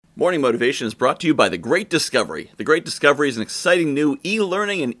Morning Motivation is brought to you by The Great Discovery. The Great Discovery is an exciting new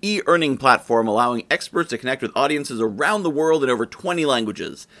e-learning and e-earning platform allowing experts to connect with audiences around the world in over 20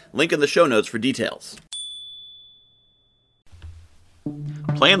 languages. Link in the show notes for details.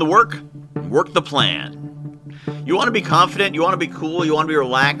 Plan the work, work the plan. You want to be confident, you want to be cool, you want to be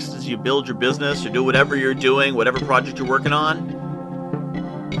relaxed as you build your business or do whatever you're doing, whatever project you're working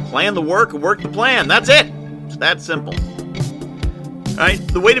on. Plan the work and work the plan. That's it. It's that simple. Right?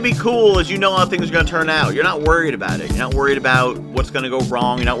 The way to be cool is you know how things are going to turn out. You're not worried about it. You're not worried about what's going to go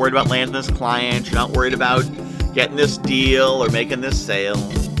wrong. You're not worried about landing this client. You're not worried about getting this deal or making this sale.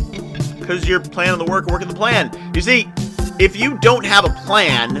 Because you're planning the work and working the plan. You see, if you don't have a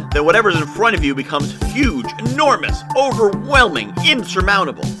plan, then whatever's in front of you becomes huge, enormous, overwhelming,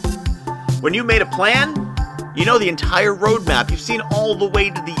 insurmountable. When you made a plan, you know the entire roadmap. You've seen all the way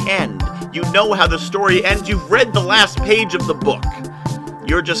to the end. You know how the story ends. You've read the last page of the book.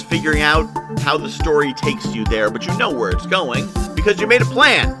 You're just figuring out how the story takes you there, but you know where it's going because you made a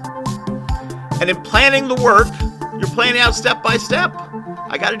plan. And in planning the work, you're planning out step by step.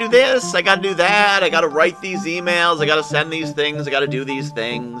 I got to do this, I got to do that, I got to write these emails, I got to send these things, I got to do these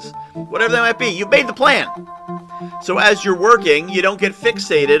things. Whatever that might be, you've made the plan. So as you're working, you don't get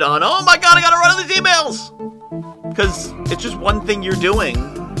fixated on, oh my God, I got to write all these emails. Because it's just one thing you're doing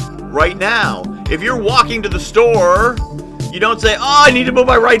right now. If you're walking to the store, you don't say, oh, I need to move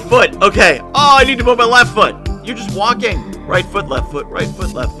my right foot. Okay. Oh, I need to move my left foot. You're just walking. Right foot, left foot, right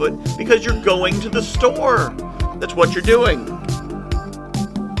foot, left foot. Because you're going to the store. That's what you're doing.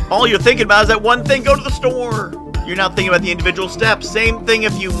 All you're thinking about is that one thing, go to the store. You're not thinking about the individual steps. Same thing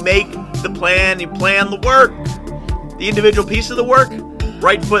if you make the plan, you plan the work. The individual piece of the work,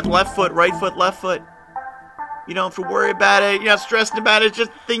 right foot, left foot, right foot, left foot. You don't have to worry about it. You're not stressing about it. It's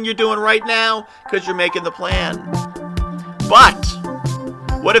just the thing you're doing right now because you're making the plan. But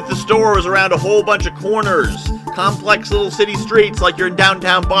what if the store was around a whole bunch of corners, complex little city streets like you're in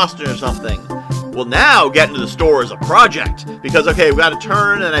downtown Boston or something? Well, now getting to the store is a project because, okay, we got to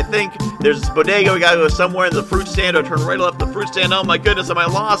turn and I think there's this bodega. We got to go somewhere in the fruit stand or turn right or left the fruit stand. Oh my goodness, am I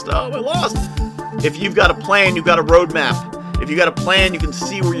lost? Oh, I lost. If you've got a plan, you've got a roadmap. If you got a plan, you can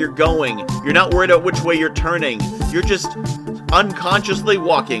see where you're going. You're not worried about which way you're turning. You're just unconsciously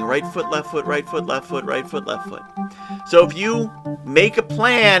walking. Right foot, left foot, right foot, left foot, right foot, left foot. So if you make a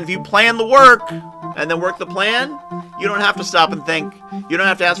plan, if you plan the work and then work the plan, you don't have to stop and think. You don't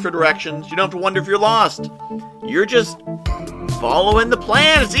have to ask for directions. You don't have to wonder if you're lost. You're just following the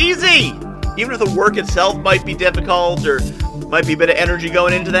plan. It's easy. Even if the work itself might be difficult or might be a bit of energy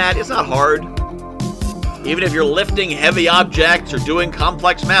going into that, it's not hard. Even if you're lifting heavy objects or doing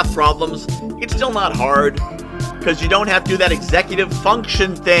complex math problems, it's still not hard because you don't have to do that executive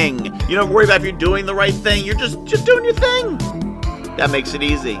function thing. You don't worry about if you're doing the right thing. You're just doing your thing. That makes it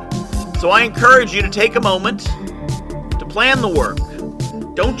easy. So I encourage you to take a moment to plan the work.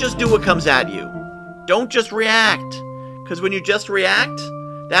 Don't just do what comes at you. Don't just react. Because when you just react,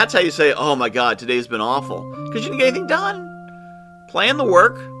 that's how you say, oh my God, today's been awful. Because you didn't get anything done. Plan the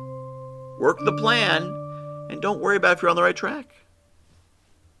work the plan, and don't worry about if you're on the right track.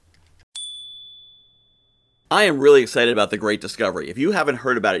 I am really excited about The Great Discovery. If you haven't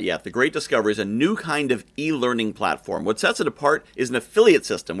heard about it yet, The Great Discovery is a new kind of e-learning platform. What sets it apart is an affiliate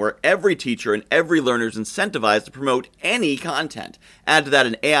system where every teacher and every learner is incentivized to promote any content. Add to that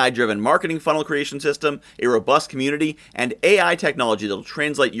an AI-driven marketing funnel creation system, a robust community, and AI technology that will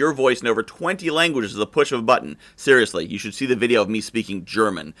translate your voice in over 20 languages with a push of a button. Seriously, you should see the video of me speaking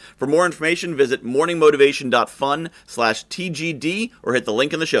German. For more information, visit morningmotivation.fun/TGD or hit the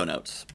link in the show notes.